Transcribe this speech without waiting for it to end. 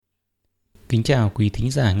Kính chào quý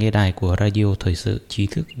thính giả nghe đài của Radio Thời sự Trí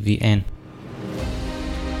thức VN.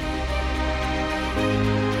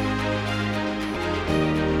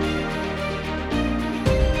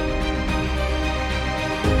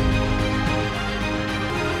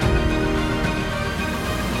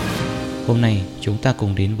 Hôm nay chúng ta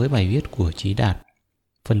cùng đến với bài viết của Chí Đạt.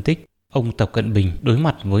 Phân tích ông Tập Cận Bình đối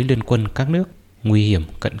mặt với liên quân các nước, nguy hiểm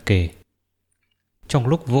cận kề. Trong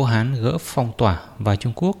lúc Vũ Hán gỡ phong tỏa và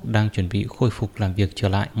Trung Quốc đang chuẩn bị khôi phục làm việc trở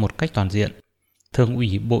lại một cách toàn diện, Thường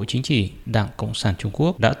ủy Bộ Chính trị Đảng Cộng sản Trung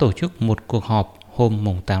Quốc đã tổ chức một cuộc họp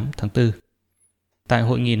hôm 8 tháng 4. Tại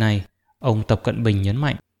hội nghị này, ông Tập Cận Bình nhấn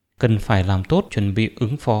mạnh cần phải làm tốt chuẩn bị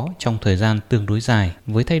ứng phó trong thời gian tương đối dài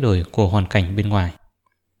với thay đổi của hoàn cảnh bên ngoài.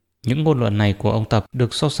 Những ngôn luận này của ông Tập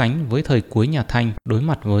được so sánh với thời cuối nhà Thanh đối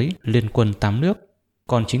mặt với liên quân 8 nước,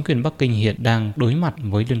 còn chính quyền Bắc Kinh hiện đang đối mặt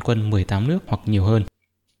với liên quân 18 nước hoặc nhiều hơn.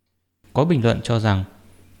 Có bình luận cho rằng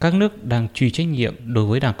các nước đang truy trách nhiệm đối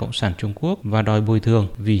với Đảng Cộng sản Trung Quốc và đòi bồi thường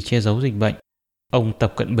vì che giấu dịch bệnh. Ông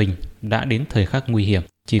Tập Cận Bình đã đến thời khắc nguy hiểm,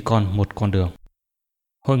 chỉ còn một con đường.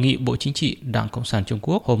 Hội nghị Bộ Chính trị Đảng Cộng sản Trung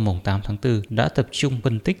Quốc hôm 8 tháng 4 đã tập trung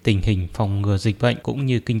phân tích tình hình phòng ngừa dịch bệnh cũng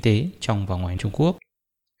như kinh tế trong và ngoài Trung Quốc.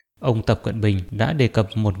 Ông Tập Cận Bình đã đề cập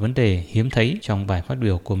một vấn đề hiếm thấy trong bài phát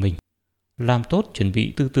biểu của mình: làm tốt chuẩn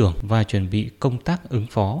bị tư tưởng và chuẩn bị công tác ứng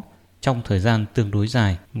phó trong thời gian tương đối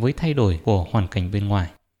dài với thay đổi của hoàn cảnh bên ngoài.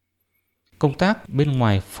 Công tác bên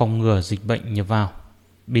ngoài phòng ngừa dịch bệnh nhập vào,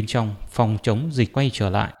 bên trong phòng chống dịch quay trở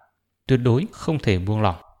lại, tuyệt đối không thể buông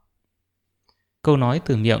lỏng. Câu nói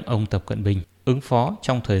từ miệng ông Tập Cận Bình ứng phó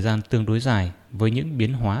trong thời gian tương đối dài với những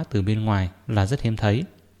biến hóa từ bên ngoài là rất hiếm thấy.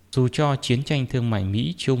 Dù cho chiến tranh thương mại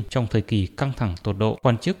Mỹ-Trung trong thời kỳ căng thẳng tột độ,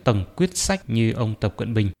 quan chức tầng quyết sách như ông Tập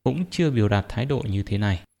Cận Bình cũng chưa biểu đạt thái độ như thế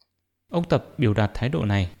này. Ông Tập biểu đạt thái độ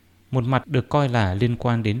này, một mặt được coi là liên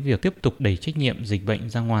quan đến việc tiếp tục đẩy trách nhiệm dịch bệnh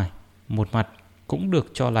ra ngoài, một mặt cũng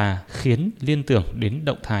được cho là khiến liên tưởng đến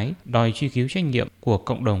động thái đòi truy cứu trách nhiệm của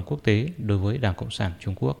cộng đồng quốc tế đối với Đảng Cộng sản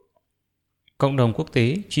Trung Quốc. Cộng đồng quốc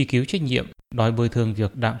tế truy cứu trách nhiệm, đòi bồi thường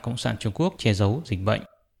việc Đảng Cộng sản Trung Quốc che giấu dịch bệnh.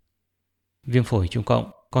 Viêm phổi Trung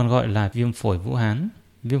Cộng, còn gọi là viêm phổi Vũ Hán,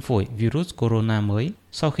 viêm phổi virus corona mới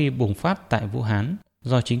sau khi bùng phát tại Vũ Hán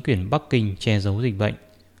do chính quyền Bắc Kinh che giấu dịch bệnh,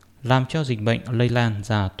 làm cho dịch bệnh lây lan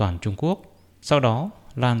ra toàn Trung Quốc, sau đó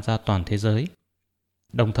lan ra toàn thế giới.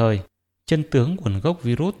 Đồng thời, chân tướng nguồn gốc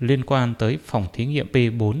virus liên quan tới phòng thí nghiệm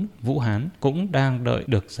P4 Vũ Hán cũng đang đợi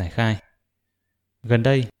được giải khai. Gần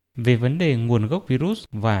đây, về vấn đề nguồn gốc virus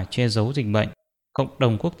và che giấu dịch bệnh, cộng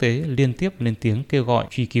đồng quốc tế liên tiếp lên tiếng kêu gọi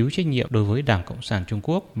truy cứu trách nhiệm đối với Đảng Cộng sản Trung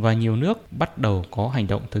Quốc và nhiều nước bắt đầu có hành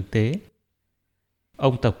động thực tế.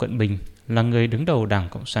 Ông Tập Cận Bình là người đứng đầu Đảng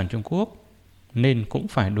Cộng sản Trung Quốc nên cũng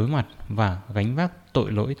phải đối mặt và gánh vác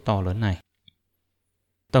tội lỗi to lớn này.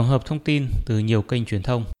 Tổng hợp thông tin từ nhiều kênh truyền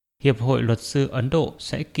thông, Hiệp hội Luật sư Ấn Độ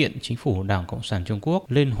sẽ kiện chính phủ Đảng Cộng sản Trung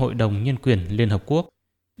Quốc lên Hội đồng Nhân quyền Liên Hợp Quốc,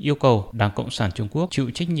 yêu cầu Đảng Cộng sản Trung Quốc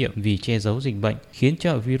chịu trách nhiệm vì che giấu dịch bệnh khiến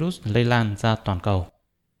cho virus lây lan ra toàn cầu.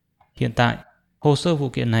 Hiện tại, hồ sơ vụ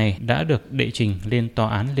kiện này đã được đệ trình lên Tòa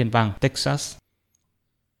án Liên bang Texas.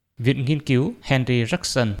 Viện nghiên cứu Henry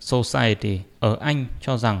Jackson Society ở Anh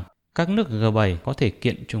cho rằng các nước G7 có thể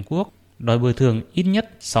kiện Trung Quốc đòi bồi thường ít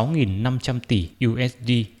nhất 6.500 tỷ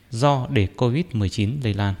USD do để COVID-19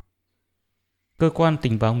 lây lan. Cơ quan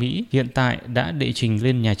tình báo Mỹ hiện tại đã đệ trình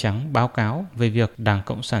lên Nhà Trắng báo cáo về việc Đảng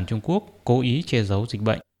Cộng sản Trung Quốc cố ý che giấu dịch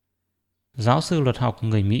bệnh. Giáo sư luật học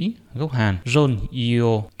người Mỹ gốc Hàn John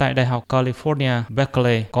Yeo tại Đại học California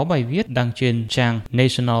Berkeley có bài viết đăng trên trang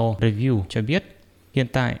National Review cho biết hiện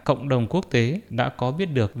tại cộng đồng quốc tế đã có biết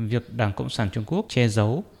được việc Đảng Cộng sản Trung Quốc che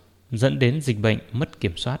giấu dẫn đến dịch bệnh mất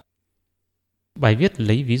kiểm soát. Bài viết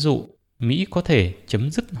lấy ví dụ Mỹ có thể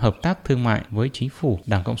chấm dứt hợp tác thương mại với chính phủ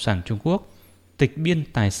Đảng Cộng sản Trung Quốc, tịch biên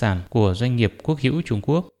tài sản của doanh nghiệp quốc hữu Trung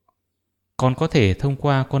Quốc, còn có thể thông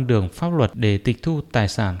qua con đường pháp luật để tịch thu tài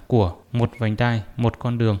sản của một vành đai, một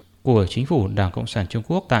con đường của chính phủ Đảng Cộng sản Trung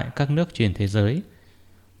Quốc tại các nước trên thế giới,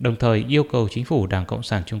 đồng thời yêu cầu chính phủ Đảng Cộng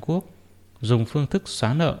sản Trung Quốc dùng phương thức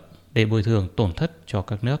xóa nợ để bồi thường tổn thất cho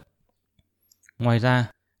các nước. Ngoài ra,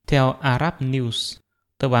 theo Arab News,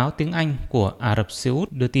 tờ báo tiếng Anh của Ả Rập Xê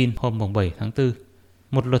Út đưa tin hôm 7 tháng 4,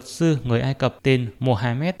 một luật sư người Ai Cập tên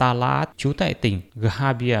Mohammed Talat trú tại tỉnh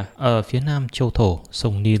Ghabia ở phía nam châu thổ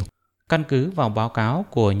sông Nile, căn cứ vào báo cáo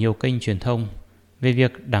của nhiều kênh truyền thông về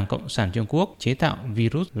việc Đảng Cộng sản Trung Quốc chế tạo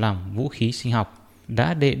virus làm vũ khí sinh học,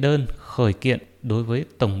 đã đệ đơn khởi kiện đối với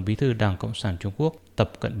Tổng Bí thư Đảng Cộng sản Trung Quốc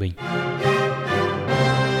Tập Cận Bình.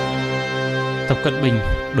 Tập Cận Bình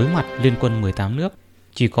đối mặt liên quân 18 nước,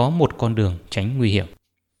 chỉ có một con đường tránh nguy hiểm.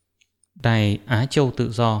 Đài Á Châu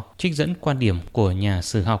Tự Do trích dẫn quan điểm của nhà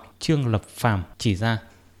sử học Trương Lập Phàm chỉ ra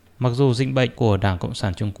Mặc dù dịch bệnh của Đảng Cộng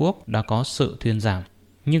sản Trung Quốc đã có sự thuyên giảm,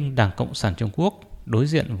 nhưng Đảng Cộng sản Trung Quốc đối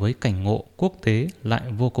diện với cảnh ngộ quốc tế lại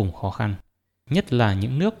vô cùng khó khăn, nhất là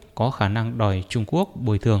những nước có khả năng đòi Trung Quốc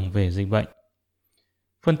bồi thường về dịch bệnh.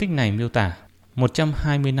 Phân tích này miêu tả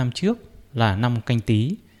 120 năm trước là năm Canh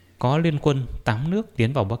Tý, có liên quân 8 nước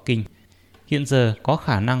tiến vào Bắc Kinh. Hiện giờ có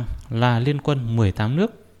khả năng là liên quân 18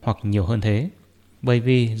 nước hoặc nhiều hơn thế, bởi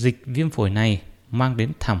vì dịch viêm phổi này mang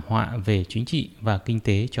đến thảm họa về chính trị và kinh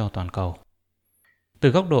tế cho toàn cầu. Từ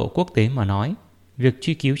góc độ quốc tế mà nói, việc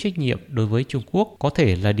truy cứu trách nhiệm đối với Trung Quốc có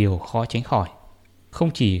thể là điều khó tránh khỏi.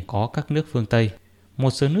 Không chỉ có các nước phương Tây,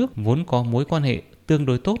 một số nước vốn có mối quan hệ tương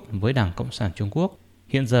đối tốt với Đảng Cộng sản Trung Quốc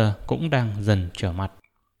hiện giờ cũng đang dần trở mặt.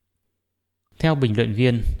 Theo bình luận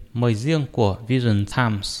viên mời riêng của Vision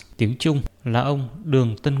Times tiếng Trung là ông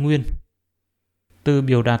Đường Tân Nguyên, từ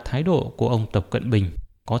biểu đạt thái độ của ông Tập Cận Bình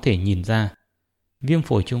có thể nhìn ra viêm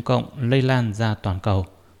phổi Trung Cộng lây lan ra toàn cầu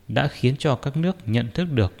đã khiến cho các nước nhận thức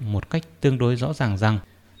được một cách tương đối rõ ràng rằng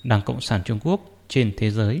Đảng Cộng sản Trung Quốc trên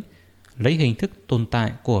thế giới lấy hình thức tồn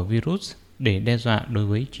tại của virus để đe dọa đối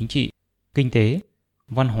với chính trị, kinh tế,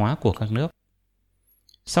 văn hóa của các nước.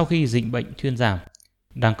 Sau khi dịch bệnh thuyên giảm,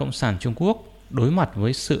 Đảng Cộng sản Trung Quốc đối mặt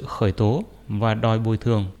với sự khởi tố và đòi bồi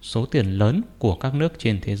thường số tiền lớn của các nước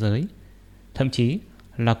trên thế giới, thậm chí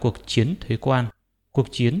là cuộc chiến thuế quan, cuộc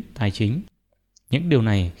chiến tài chính. Những điều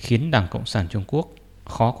này khiến Đảng Cộng sản Trung Quốc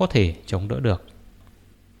khó có thể chống đỡ được.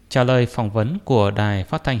 Trả lời phỏng vấn của Đài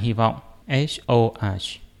Phát thanh Hy vọng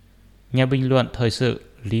SOH, nhà bình luận thời sự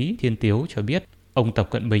Lý Thiên Tiếu cho biết ông Tập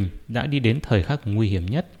Cận Bình đã đi đến thời khắc nguy hiểm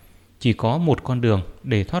nhất, chỉ có một con đường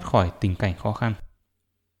để thoát khỏi tình cảnh khó khăn.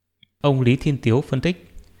 Ông Lý Thiên Tiếu phân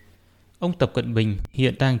tích, ông Tập Cận Bình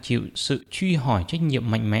hiện đang chịu sự truy hỏi trách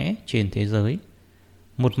nhiệm mạnh mẽ trên thế giới.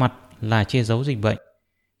 Một mặt là che giấu dịch bệnh,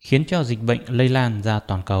 khiến cho dịch bệnh lây lan ra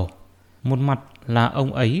toàn cầu. Một mặt là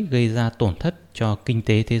ông ấy gây ra tổn thất cho kinh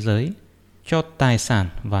tế thế giới, cho tài sản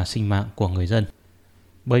và sinh mạng của người dân.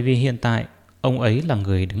 Bởi vì hiện tại, ông ấy là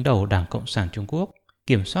người đứng đầu Đảng Cộng sản Trung Quốc,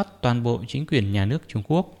 kiểm soát toàn bộ chính quyền nhà nước Trung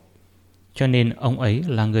Quốc. Cho nên ông ấy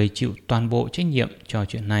là người chịu toàn bộ trách nhiệm cho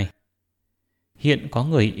chuyện này. Hiện có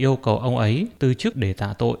người yêu cầu ông ấy từ chức để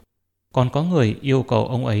tạ tội, còn có người yêu cầu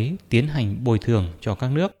ông ấy tiến hành bồi thường cho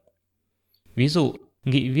các nước. Ví dụ,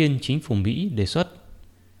 nghị viên chính phủ Mỹ đề xuất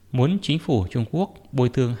muốn chính phủ Trung Quốc bồi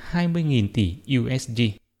thường 20.000 tỷ USD.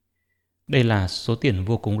 Đây là số tiền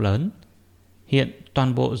vô cùng lớn. Hiện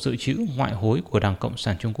toàn bộ dự trữ ngoại hối của Đảng Cộng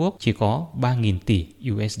sản Trung Quốc chỉ có 3.000 tỷ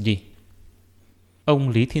USD. Ông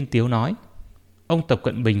Lý Thiên Tiếu nói, ông Tập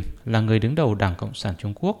Cận Bình là người đứng đầu Đảng Cộng sản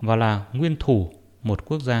Trung Quốc và là nguyên thủ một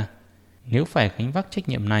quốc gia. Nếu phải gánh vác trách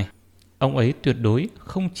nhiệm này, ông ấy tuyệt đối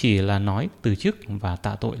không chỉ là nói từ chức và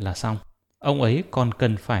tạ tội là xong. Ông ấy còn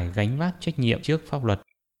cần phải gánh vác trách nhiệm trước pháp luật.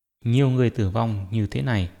 Nhiều người tử vong như thế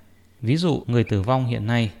này, ví dụ người tử vong hiện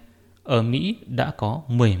nay ở Mỹ đã có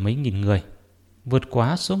mười mấy nghìn người, vượt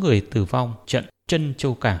quá số người tử vong trận Trân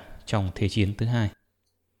Châu Cảng trong Thế chiến thứ hai.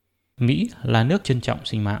 Mỹ là nước trân trọng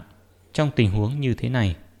sinh mạng. Trong tình huống như thế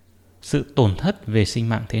này, sự tổn thất về sinh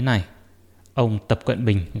mạng thế này, ông Tập Cận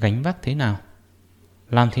Bình gánh vác thế nào?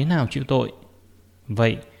 Làm thế nào chịu tội?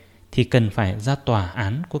 Vậy thì cần phải ra tòa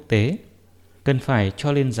án quốc tế, cần phải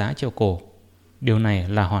cho lên giá treo cổ. Điều này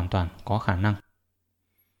là hoàn toàn có khả năng.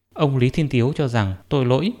 Ông Lý Thiên Tiếu cho rằng tội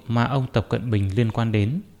lỗi mà ông Tập Cận Bình liên quan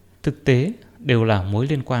đến thực tế đều là mối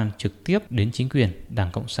liên quan trực tiếp đến chính quyền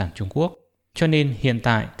Đảng Cộng sản Trung Quốc. Cho nên hiện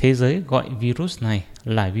tại thế giới gọi virus này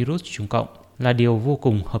là virus Trung Cộng là điều vô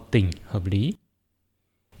cùng hợp tình, hợp lý.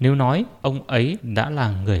 Nếu nói ông ấy đã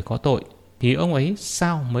là người có tội thì ông ấy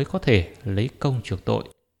sao mới có thể lấy công chuộc tội?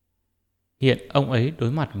 Hiện ông ấy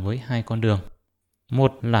đối mặt với hai con đường.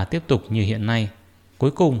 Một là tiếp tục như hiện nay,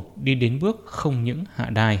 cuối cùng đi đến bước không những hạ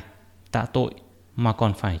đài, tạ tội mà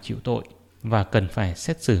còn phải chịu tội và cần phải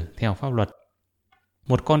xét xử theo pháp luật.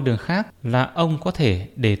 Một con đường khác là ông có thể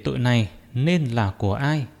để tội này nên là của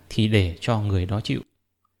ai thì để cho người đó chịu.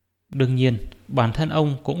 Đương nhiên, bản thân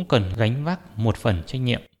ông cũng cần gánh vác một phần trách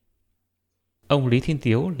nhiệm. Ông Lý Thiên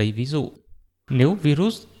Tiếu lấy ví dụ, nếu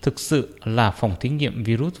virus thực sự là phòng thí nghiệm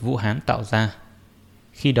virus Vũ Hán tạo ra,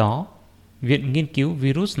 khi đó, viện nghiên cứu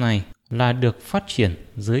virus này là được phát triển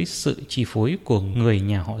dưới sự chi phối của người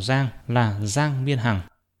nhà họ Giang là Giang Miên Hằng.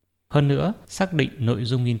 Hơn nữa, xác định nội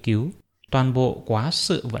dung nghiên cứu, toàn bộ quá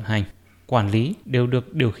sự vận hành, quản lý đều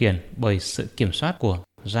được điều khiển bởi sự kiểm soát của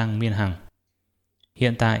Giang Miên Hằng.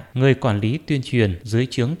 Hiện tại, người quản lý tuyên truyền dưới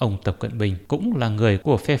trướng ông Tập Cận Bình cũng là người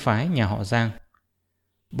của phe phái nhà họ Giang.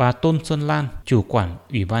 Bà Tôn Xuân Lan, chủ quản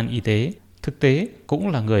Ủy ban Y tế, thực tế cũng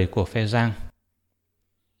là người của phe Giang.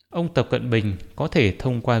 Ông Tập Cận Bình có thể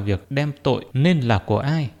thông qua việc đem tội nên là của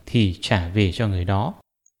ai thì trả về cho người đó.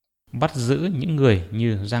 bắt giữ những người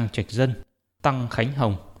như Giang Trạch Dân, Tăng Khánh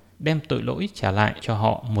Hồng, đem tội lỗi trả lại cho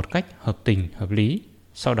họ một cách hợp tình hợp lý,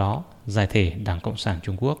 sau đó giải thể Đảng Cộng sản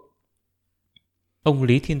Trung Quốc. Ông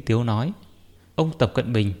Lý Thiên Tiếu nói, ông Tập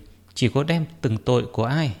Cận Bình chỉ có đem từng tội của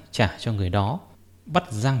ai trả cho người đó, bắt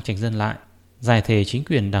Giang Trạch Dân lại, giải thể chính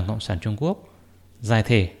quyền Đảng Cộng sản Trung Quốc, giải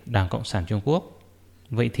thể Đảng Cộng sản Trung Quốc.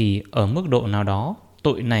 Vậy thì ở mức độ nào đó,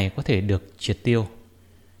 tội này có thể được triệt tiêu.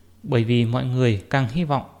 Bởi vì mọi người càng hy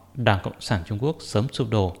vọng Đảng Cộng sản Trung Quốc sớm sụp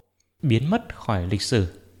đổ, biến mất khỏi lịch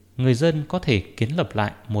sử, người dân có thể kiến lập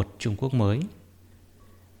lại một Trung Quốc mới.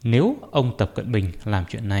 Nếu ông Tập Cận Bình làm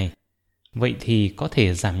chuyện này, vậy thì có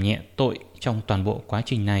thể giảm nhẹ tội trong toàn bộ quá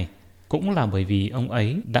trình này, cũng là bởi vì ông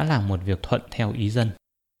ấy đã làm một việc thuận theo ý dân.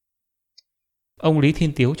 Ông Lý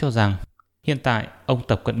Thiên Tiếu cho rằng hiện tại ông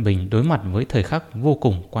Tập Cận Bình đối mặt với thời khắc vô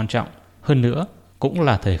cùng quan trọng, hơn nữa cũng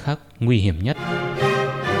là thời khắc nguy hiểm nhất.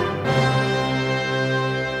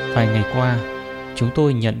 Vài ngày qua, chúng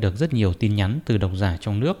tôi nhận được rất nhiều tin nhắn từ độc giả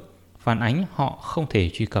trong nước phản ánh họ không thể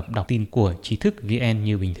truy cập đọc tin của Trí thức VN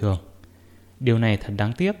như bình thường. Điều này thật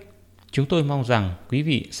đáng tiếc. Chúng tôi mong rằng quý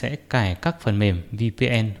vị sẽ cài các phần mềm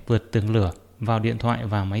VPN vượt tường lửa vào điện thoại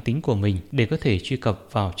và máy tính của mình để có thể truy cập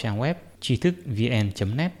vào trang web tri thức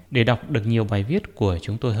vn.net để đọc được nhiều bài viết của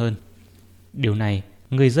chúng tôi hơn. Điều này,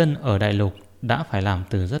 người dân ở đại lục đã phải làm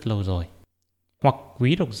từ rất lâu rồi. Hoặc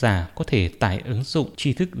quý độc giả có thể tải ứng dụng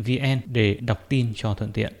tri thức VN để đọc tin cho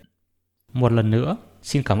thuận tiện. Một lần nữa,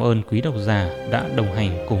 xin cảm ơn quý độc giả đã đồng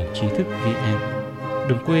hành cùng Trí thức VN.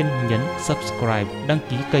 Đừng quên nhấn subscribe, đăng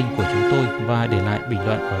ký kênh của chúng tôi và để lại bình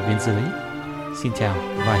luận ở bên dưới. Xin chào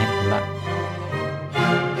và hẹn gặp lại.